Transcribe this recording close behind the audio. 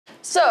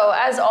So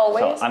as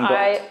always,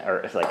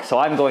 so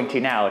I'm going to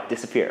now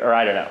disappear, or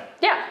I don't know.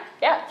 Yeah,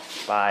 yeah.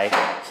 Bye.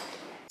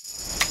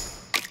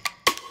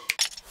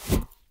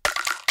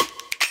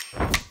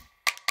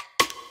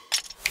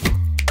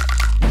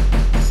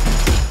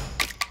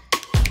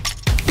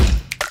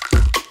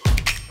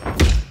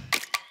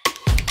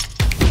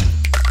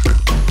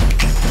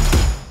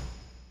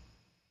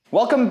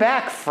 Welcome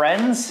back,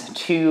 friends,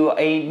 to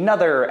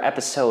another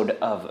episode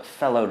of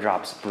Fellow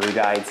Drops Brew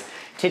Guides.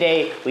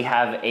 Today, we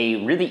have a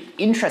really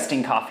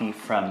interesting coffee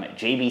from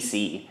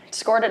JBC.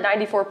 Scored at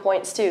 94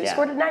 points, too. Yeah.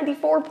 Scored at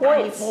 94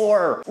 points.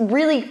 94!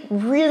 Really,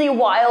 really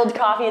wild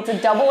coffee. It's a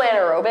double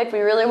anaerobic. We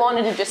really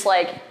wanted to just,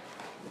 like,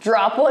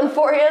 drop one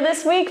for you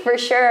this week, for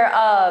sure.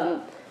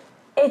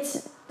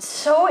 It's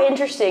so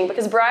interesting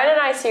because Brian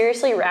and I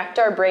seriously racked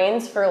our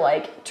brains for,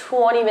 like,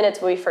 20 minutes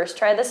when we first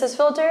tried this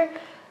filter.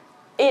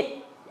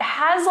 It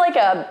has, like,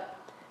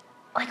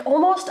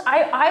 almost,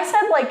 I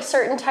said like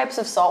certain types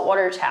of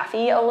saltwater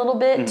taffy a little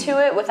bit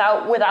to it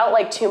without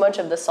like too much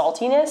of the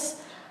saltiness,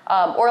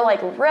 or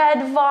like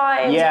red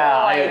vines,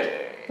 yeah, or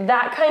like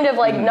that kind of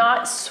like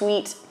not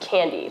sweet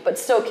candy, but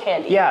still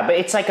candy. Yeah, but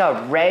it's like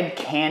a red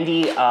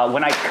candy.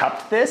 When I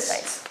cupped this,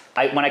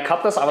 Nice. When I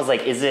cupped this, I was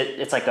like,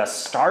 it's like a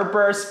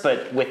Starburst,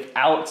 but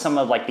without some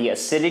of like the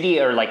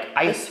acidity or like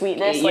the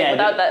sweetness, like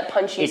without that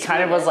punchy It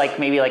kind of was like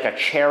maybe like a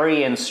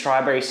cherry and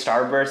strawberry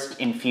Starburst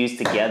infused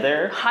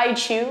together. High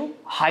chew.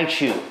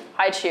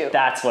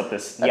 That's what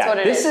this. That's what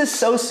it is. This is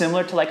so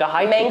similar to like a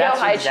high chew. Mango That's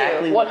high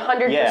exactly chew.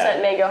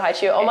 100% mango high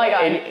chew. Oh my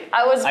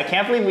god, I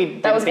can't believe we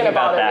didn't think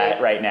about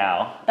that right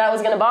now. That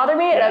was gonna bother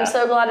me, and I'm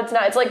so glad it's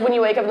not. It's like when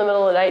you wake up in the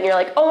middle of the night and you're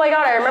like, oh my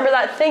god, I remember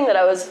that thing that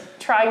I was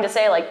trying to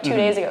say like 2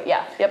 days ago.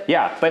 Yeah. Yep.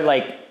 Yeah, but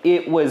like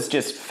it was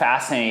just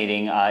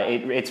fascinating.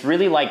 It's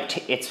really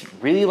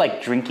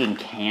like drinking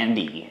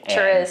candy.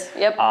 Sure is.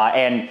 Yep.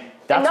 And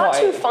that's not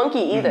too funky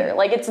either.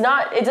 Like it's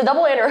a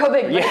double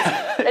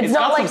anaerobic, but it's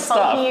not like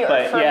funky or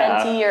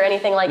fermenty or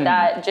anything like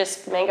that.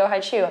 Just mango high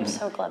chew. I'm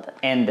so glad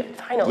that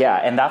finally. Yeah,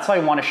 and that's why I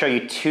want to show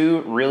you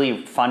two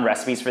really fun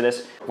recipes for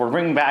this. We're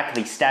bringing back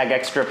the Stag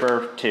X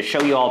dripper to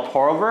show you all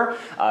pour over,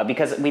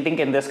 because we think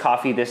in this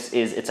coffee,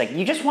 it's like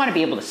you just want to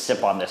be able to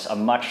sip on this a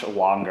much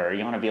longer.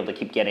 You want to be able to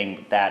keep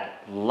getting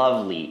that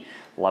lovely,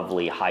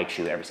 lovely high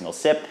chew every single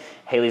sip.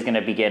 Haley's going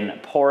to begin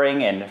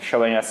pouring and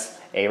showing us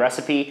a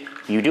recipe.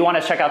 If you do want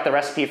to check out the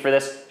recipe for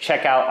this,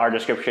 check out our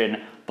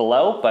description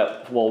below,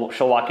 but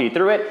she'll walk you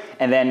through it.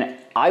 And then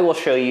I will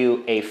show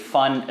you a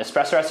fun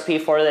espresso recipe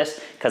for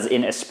this, because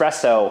in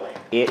espresso,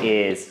 it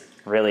is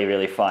really,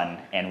 really fun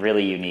and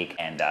really unique.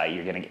 And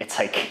it's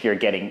like you're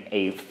getting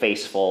a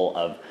face full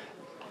of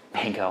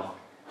mango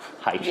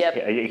high chew. Yep.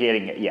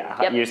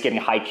 You're just getting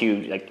high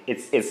chew, like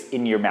it's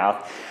in your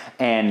mouth.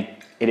 And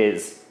it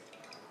is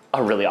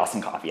a really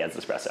awesome coffee as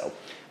espresso.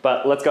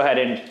 But let's go ahead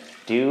and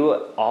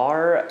do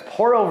our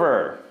pour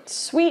over.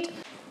 Sweet.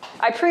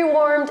 I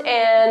pre-warmed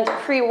and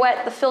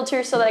pre-wet the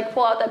filter so that I could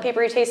pull out that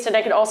papery taste, and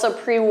I could also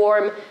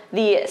pre-warm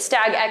the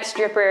Stag X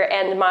dripper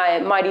and my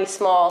mighty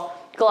small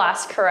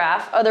glass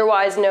carafe,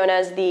 otherwise known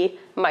as the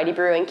Mighty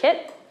Brewing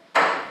Kit.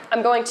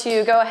 I'm going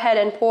to go ahead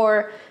and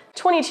pour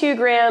 22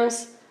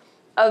 grams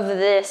of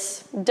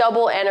this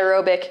double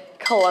anaerobic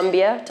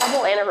Colombia.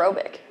 Double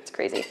anaerobic, it's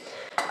crazy.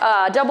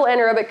 Double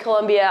anaerobic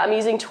Colombia. I'm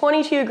using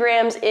 22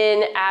 grams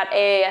in at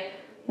a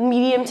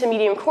medium to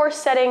medium coarse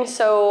setting,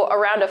 so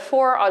around a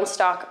 4 on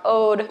Stock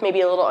Ode,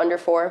 maybe a little under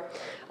 4.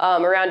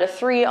 Around a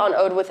 3 on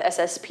Ode with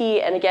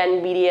SSP, and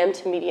again, medium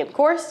to medium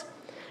coarse.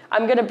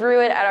 I'm gonna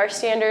brew it at our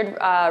standard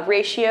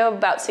ratio,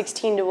 about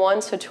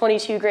 16:1, so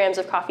 22 grams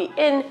of coffee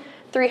in,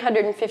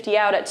 350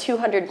 out at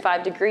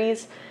 205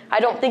 degrees. I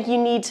don't think you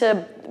need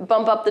to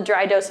bump up the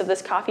dry dose of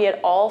this coffee at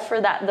all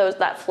for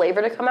that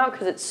flavor to come out,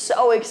 because it's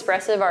so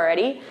expressive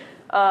already.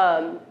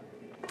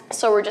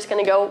 So we're just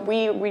gonna go,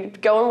 we're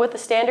going with the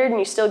standard, and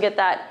you still get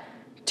that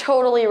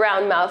totally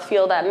round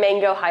mouthfeel, that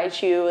mango high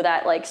chew,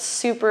 that like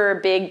super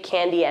big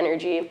candy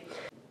energy.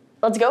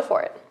 Let's go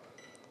for it.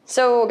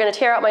 So we're gonna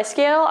tear out my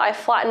scale. I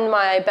flattened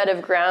my bed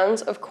of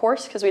grounds, of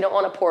course, because we don't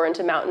wanna pour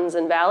into mountains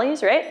and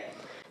valleys, right?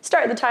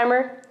 Start the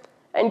timer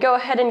and go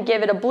ahead and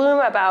give it a bloom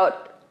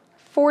about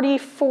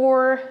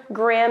 44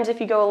 grams.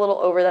 If you go a little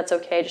over, that's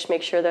okay. Just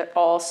make sure they're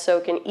all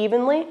soaking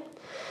evenly.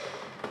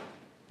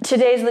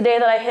 Today's the day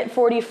that I hit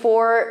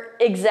 44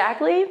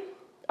 exactly.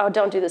 Oh,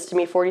 don't do this to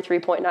me,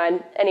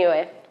 43.9.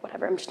 Anyway,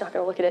 whatever, I'm just not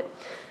gonna look at it.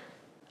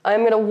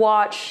 I'm gonna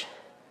watch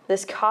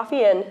this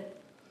coffee and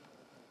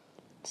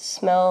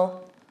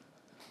smell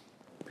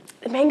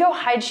the mango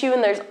high chew,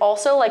 and there's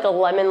also like a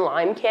lemon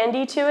lime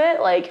candy to it,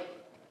 like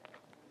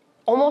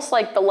almost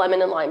like the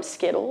lemon and lime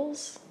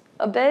Skittles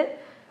a bit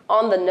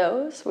on the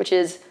nose, which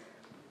is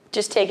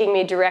just taking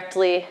me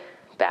directly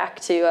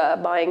back to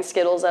buying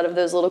Skittles out of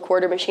those little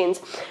quarter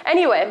machines.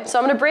 Anyway, so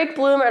I'm gonna break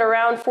bloom at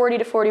around 40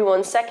 to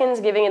 41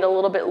 seconds, giving it a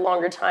little bit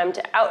longer time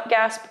to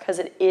outgas because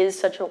it is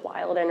such a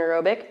wild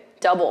anaerobic,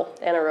 double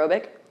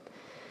anaerobic.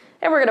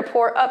 And we're gonna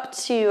pour up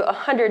to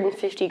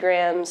 150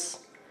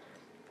 grams,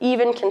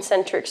 even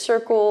concentric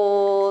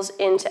circles,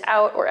 in to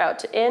out or out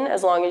to in,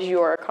 as long as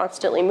you are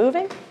constantly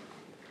moving.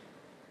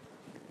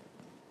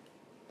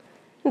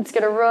 It's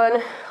gonna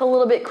run a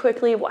little bit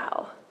quickly.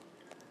 Wow.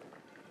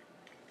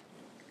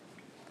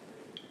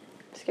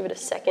 Just give it a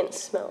second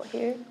smell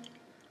here.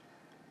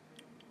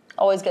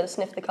 Always gotta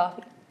sniff the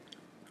coffee.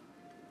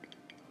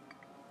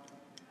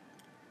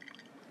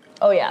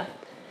 Oh yeah,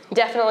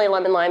 definitely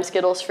lemon lime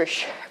Skittles for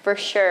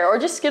sure. Or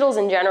just Skittles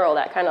in general,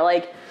 that kind of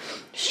like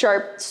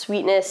sharp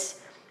sweetness,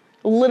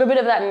 a little bit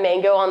of that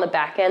mango on the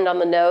back end on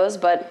the nose,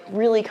 but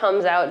really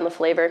comes out in the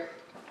flavor.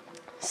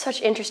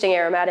 Such interesting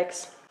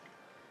aromatics.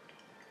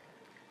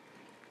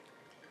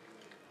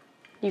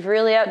 You've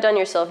really outdone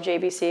yourself,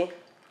 JBC.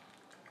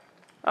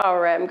 All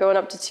right, I'm going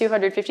up to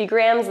 250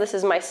 grams. This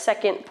is my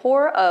second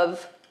pour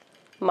of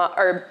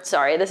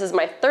this is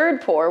my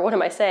third pour, what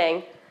am I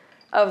saying,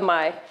 of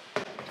my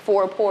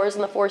 4 pours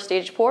in the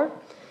 4-stage pour.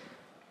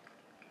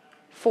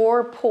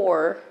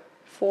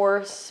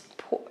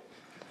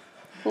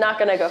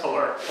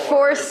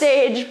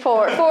 4-stage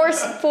pour.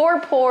 4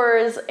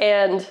 pours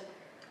and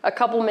a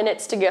couple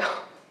minutes to go.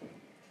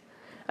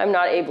 I'm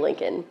not Abe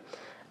Lincoln.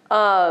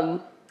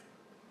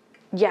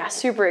 Yeah,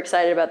 super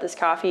excited about this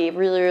coffee.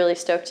 Really, really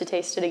stoked to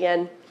taste it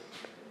again.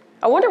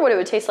 I wonder what it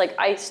would taste like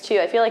iced too.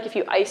 I feel like if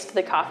you iced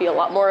the coffee, a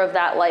lot more of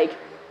that like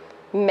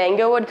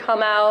mango would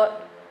come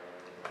out.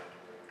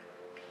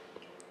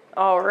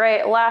 All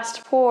right,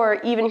 last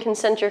pour, even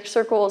concentric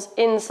circles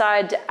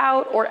inside to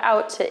out or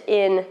out to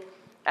in,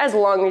 as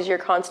long as you're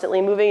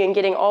constantly moving and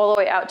getting all the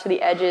way out to the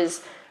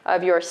edges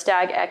of your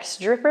Stag X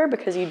dripper,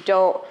 because you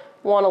don't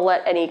want to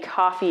let any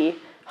coffee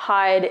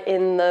hide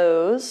in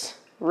those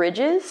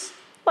ridges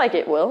like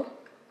it will.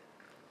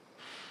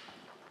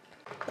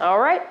 All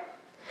right,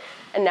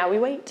 and now we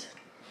wait.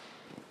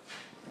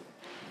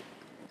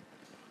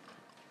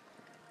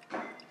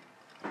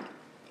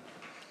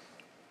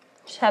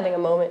 Just having a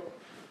moment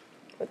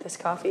with this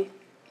coffee.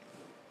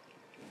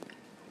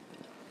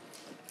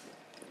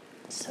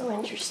 So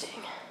interesting.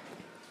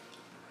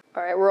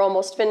 All right, we're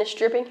almost finished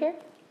dripping here.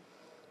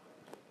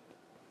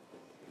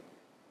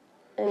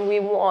 And we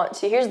want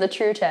to, here's the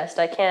true test.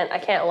 I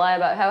can't lie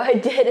about how I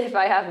did if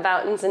I have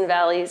mountains and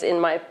valleys in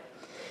my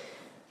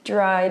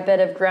dry bed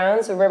of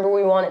ground. So remember,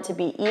 we want it to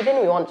be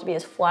even. We want it to be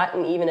as flat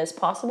and even as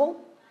possible.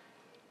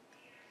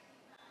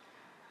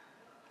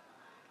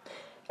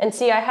 And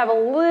see, I have a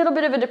little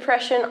bit of a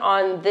depression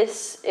on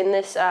this,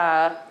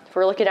 if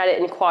we're looking at it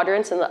in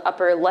quadrants, in the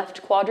upper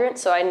left quadrant.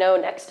 So I know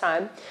next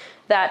time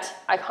that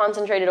I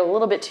concentrated a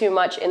little bit too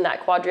much in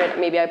that quadrant.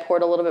 Maybe I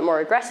poured a little bit more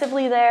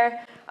aggressively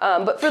there.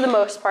 But for the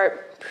most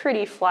part,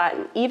 pretty flat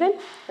and even.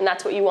 And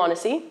that's what you want to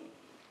see.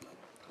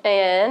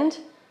 And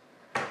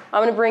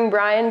I'm gonna bring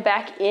Brian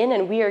back in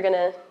and we are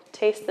gonna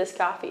taste this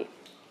coffee.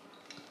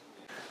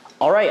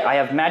 All right, I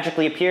have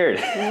magically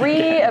appeared.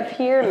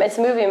 Reappear, it's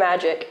movie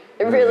magic.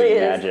 It really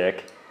is.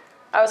 Magic.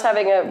 I was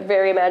having a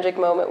very magic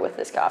moment with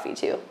this coffee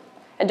too.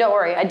 And don't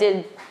worry, I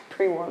did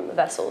pre-warm the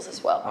vessels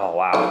as well. Oh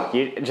wow,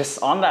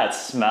 just on that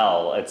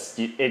smell,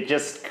 it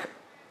just,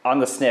 on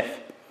the sniff,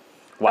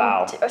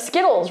 wow.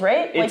 Skittles,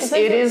 right? It's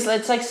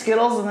like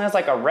Skittles, and there's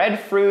like a red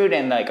fruit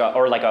and like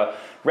a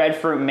red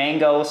fruit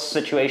mango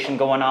situation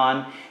going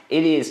on.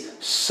 It is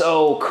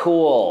so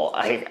cool.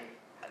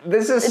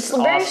 This is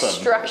awesome. It's very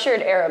structured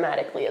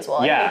aromatically as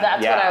well. Yeah, I think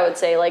that's what I would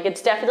say. Like,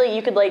 it's definitely,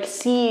 you could like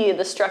see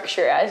the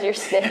structure as you're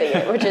sniffing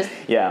it, which is,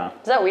 yeah.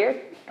 Is that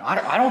weird?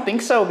 I don't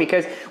think so,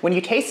 because when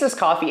you taste this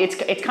coffee,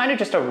 it's kind of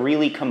just a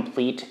really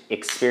complete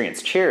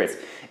experience. Cheers.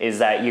 Is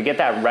that you get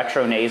that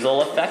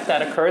retronasal effect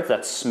that occurs,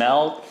 that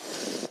smell.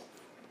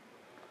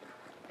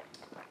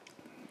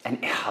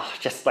 And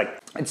just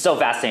like, it's so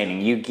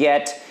fascinating. You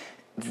get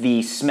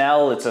the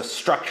smell, it's a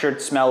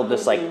structured smell of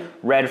this like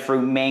red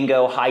fruit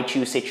mango high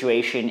chew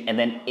situation,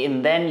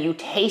 and then you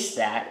taste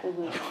that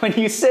when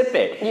you sip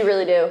it. You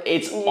really do.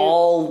 It's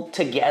all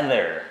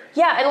together.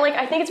 Yeah, and like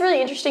I think it's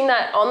really interesting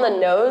that on the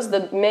nose,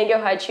 the mango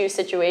high chew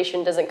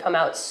situation doesn't come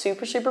out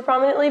super, super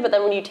prominently, but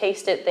then when you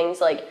taste it,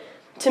 things like,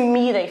 to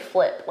me, they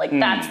flip. Like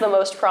that's the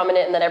most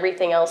prominent, and then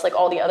everything else, like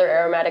all the other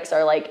aromatics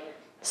are like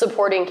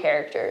supporting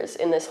characters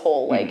in this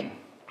whole like,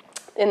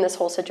 in this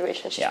whole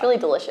situation. It's just really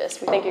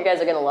delicious. We think you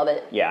guys are gonna love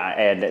it. Yeah,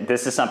 and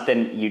this is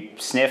something you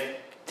sniff,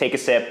 take a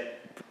sip,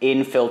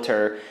 in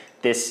filter.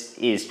 This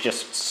is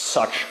just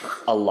such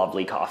a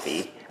lovely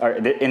coffee. Or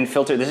in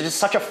filter, this is just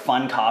such a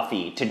fun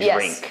coffee to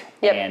drink.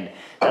 Yep. And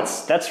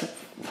that's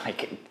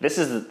like, this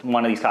is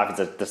one of these coffees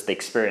that just the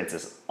experience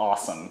is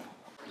awesome.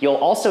 You'll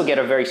also get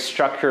a very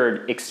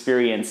structured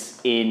experience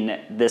in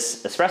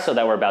this espresso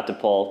that we're about to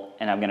pull,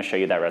 and I'm gonna show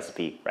you that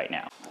recipe right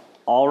now.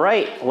 All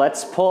right,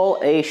 let's pull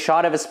a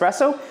shot of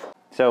espresso.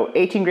 So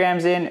 18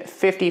 grams in,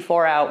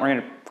 54 out. We're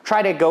gonna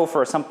try to go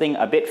for something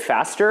a bit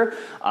faster,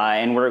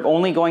 and we're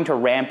only going to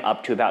ramp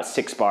up to about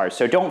 6 bars.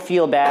 So don't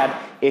feel bad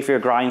if your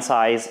grind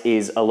size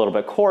is a little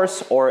bit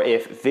coarse or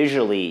if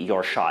visually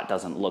your shot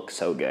doesn't look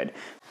so good.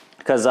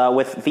 Because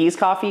with these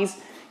coffees,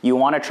 you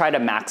want to try to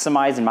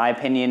maximize, in my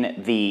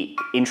opinion, the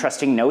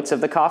interesting notes of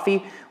the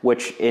coffee,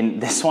 which in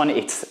this one,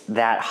 it's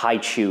that high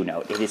chew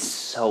note. It is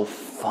so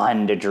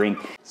fun to drink.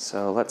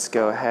 So let's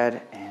go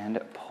ahead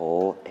and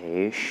pull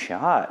a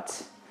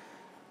shot.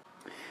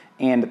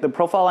 And the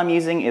profile I'm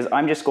using is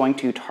I'm just going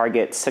to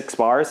target 6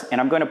 bars,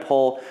 and I'm going to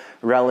pull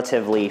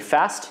relatively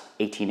fast,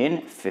 18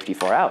 in,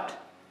 54 out,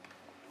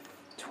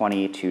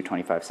 20 to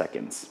 25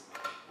 seconds.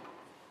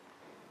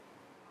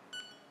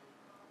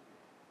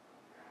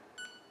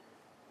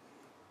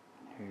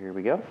 Here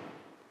we go.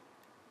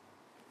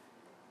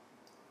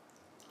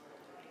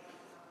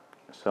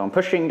 So I'm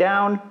pushing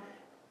down,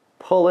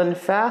 pulling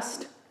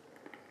fast,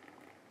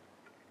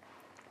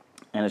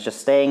 and it's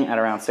just staying at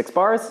around 6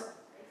 bars.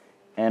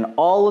 And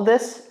all of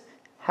this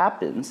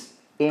happens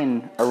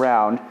in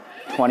around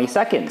 20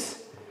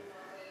 seconds.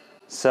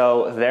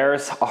 So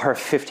there's our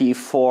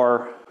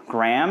 54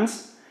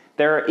 grams.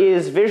 There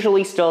is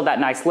visually still that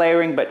nice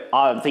layering, but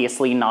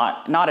obviously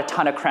not a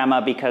ton of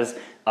crema because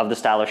of the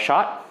style of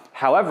shot.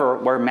 However,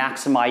 we're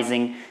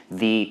maximizing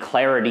the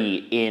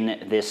clarity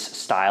in this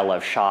style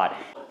of shot.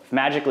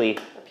 Magically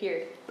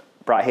appeared.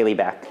 Brought Haley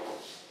back.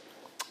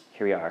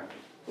 Here we are.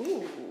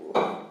 Ooh.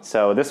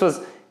 So this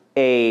was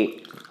a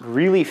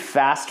really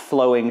fast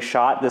flowing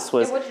shot. This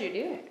was. And what did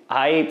you do?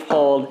 I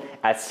pulled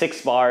at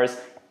 6 bars,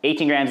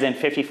 18 grams in,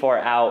 54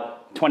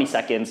 out, 20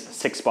 seconds,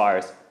 6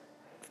 bars.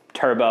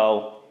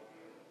 Turbo.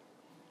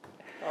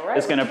 All right.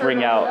 It's gonna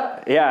bring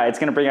out, yeah, it's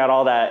gonna bring out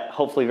all that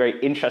hopefully very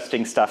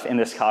interesting stuff in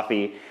this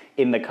coffee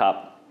in the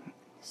cup.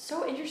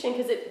 So interesting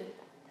because it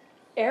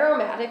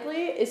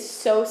aromatically is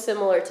so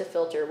similar to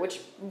filter, which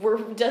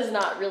does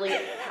not really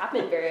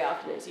happen very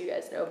often, as you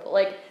guys know. But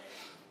like,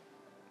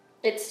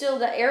 it's still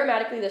that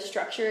aromatically the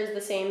structure is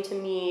the same to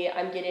me.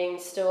 I'm getting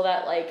still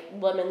that like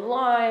lemon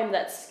lime,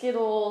 that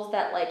Skittles,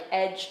 that like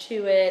edge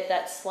to it,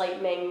 that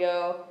slight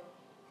mango.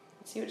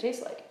 Let's see what it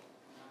tastes like.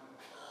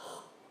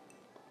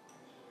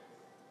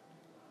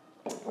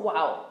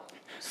 Wow,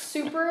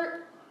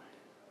 super,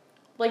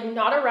 like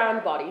not a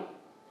round body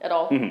at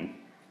all. Mm-hmm.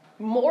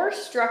 More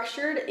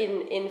structured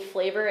in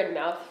flavor and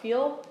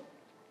mouthfeel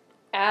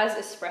as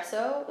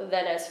espresso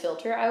than as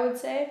filter, I would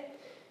say.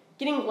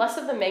 Getting less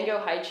of the mango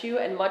haichu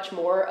and much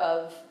more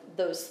of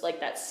those, like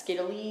that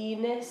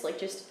Skittliness, like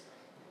just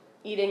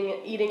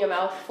eating a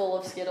mouthful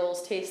of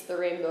Skittles, taste the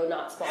rainbow,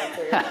 not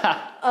sponsored.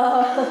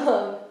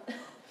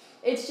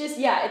 It's just,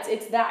 yeah,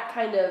 it's that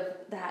kind of,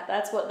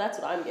 that's what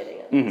I'm getting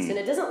at least. And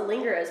it doesn't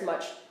linger as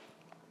much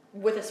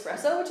with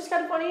espresso, which is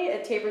kind of funny.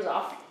 It tapers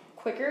off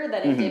quicker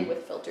than it did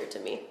with filter to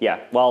me. Yeah,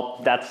 well,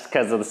 that's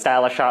because of the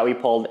style of shot we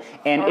pulled.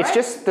 And it's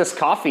just, this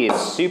coffee is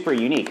super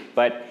unique.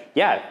 But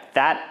yeah,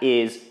 that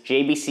is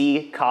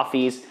JBC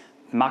Coffee's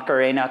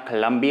Macarena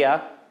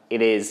Colombia.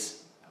 It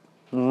is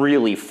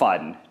really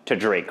fun to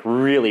drink,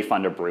 really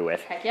fun to brew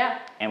with. Heck yeah.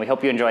 And we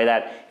hope you enjoy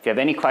that. If you have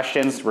any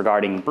questions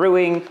regarding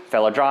brewing,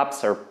 fellow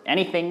drops, or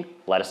anything,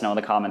 let us know in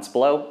the comments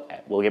below.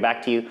 We'll get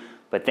back to you.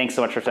 But thanks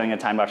so much for spending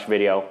the time to watch the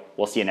video.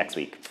 We'll see you next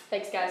week.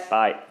 Thanks, guys.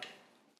 Bye.